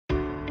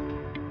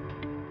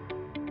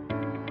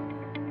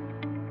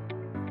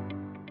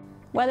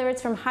Whether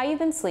it's from how you've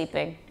been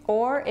sleeping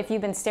or if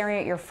you've been staring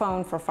at your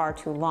phone for far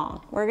too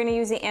long, we're going to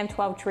use the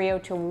amp12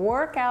 TRiO to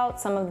work out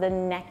some of the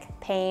neck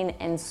pain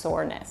and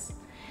soreness.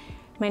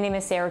 My name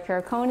is Sarah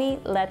Caraconi.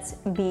 Let's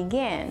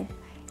begin.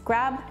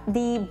 Grab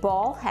the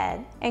ball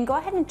head and go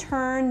ahead and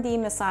turn the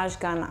massage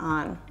gun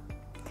on.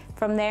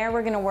 From there,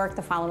 we're going to work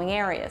the following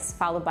areas,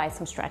 followed by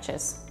some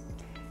stretches.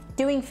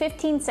 Doing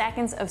 15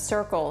 seconds of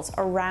circles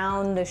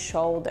around the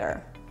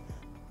shoulder.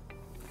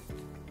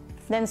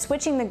 Then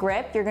switching the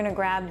grip, you're going to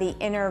grab the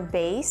inner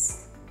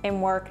base and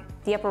work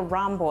the upper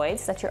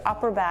rhomboids, that's your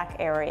upper back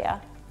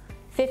area.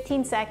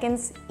 15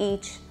 seconds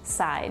each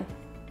side.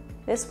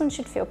 This one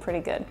should feel pretty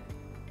good.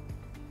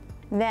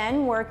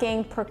 Then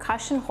working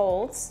percussion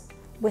holds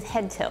with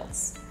head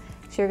tilts.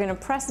 So you're going to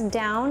press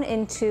down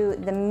into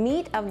the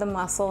meat of the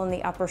muscle in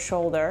the upper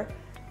shoulder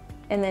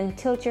and then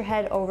tilt your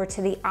head over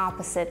to the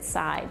opposite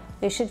side.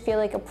 This should feel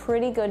like a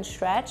pretty good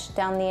stretch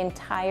down the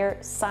entire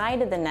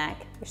side of the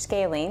neck, your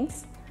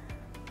scalenes.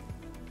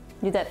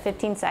 Do that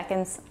 15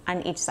 seconds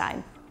on each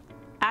side.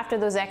 After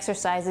those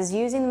exercises,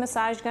 using the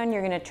massage gun,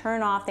 you're going to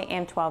turn off the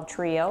amp12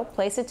 TRiO,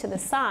 place it to the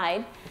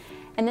side,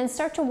 and then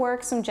start to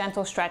work some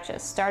gentle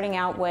stretches, starting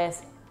out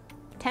with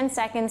 10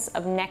 seconds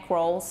of neck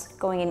rolls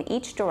going in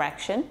each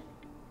direction,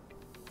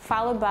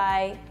 followed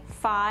by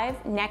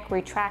 5 neck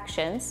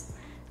retractions.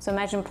 So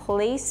imagine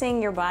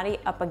placing your body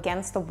up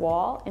against the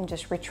wall and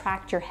just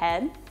retract your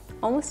head,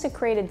 almost to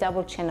create a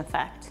double chin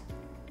effect.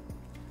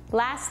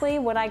 Lastly,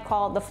 what I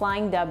call the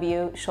flying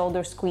W,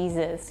 shoulder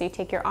squeezes. So you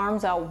take your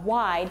arms out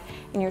wide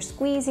and you're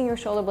squeezing your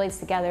shoulder blades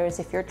together as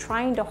if you're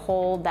trying to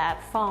hold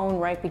that phone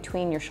right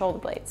between your shoulder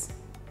blades.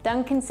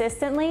 Done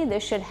consistently,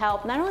 this should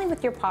help not only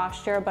with your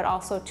posture, but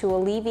also to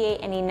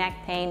alleviate any neck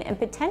pain and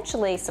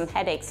potentially some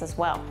headaches as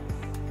well.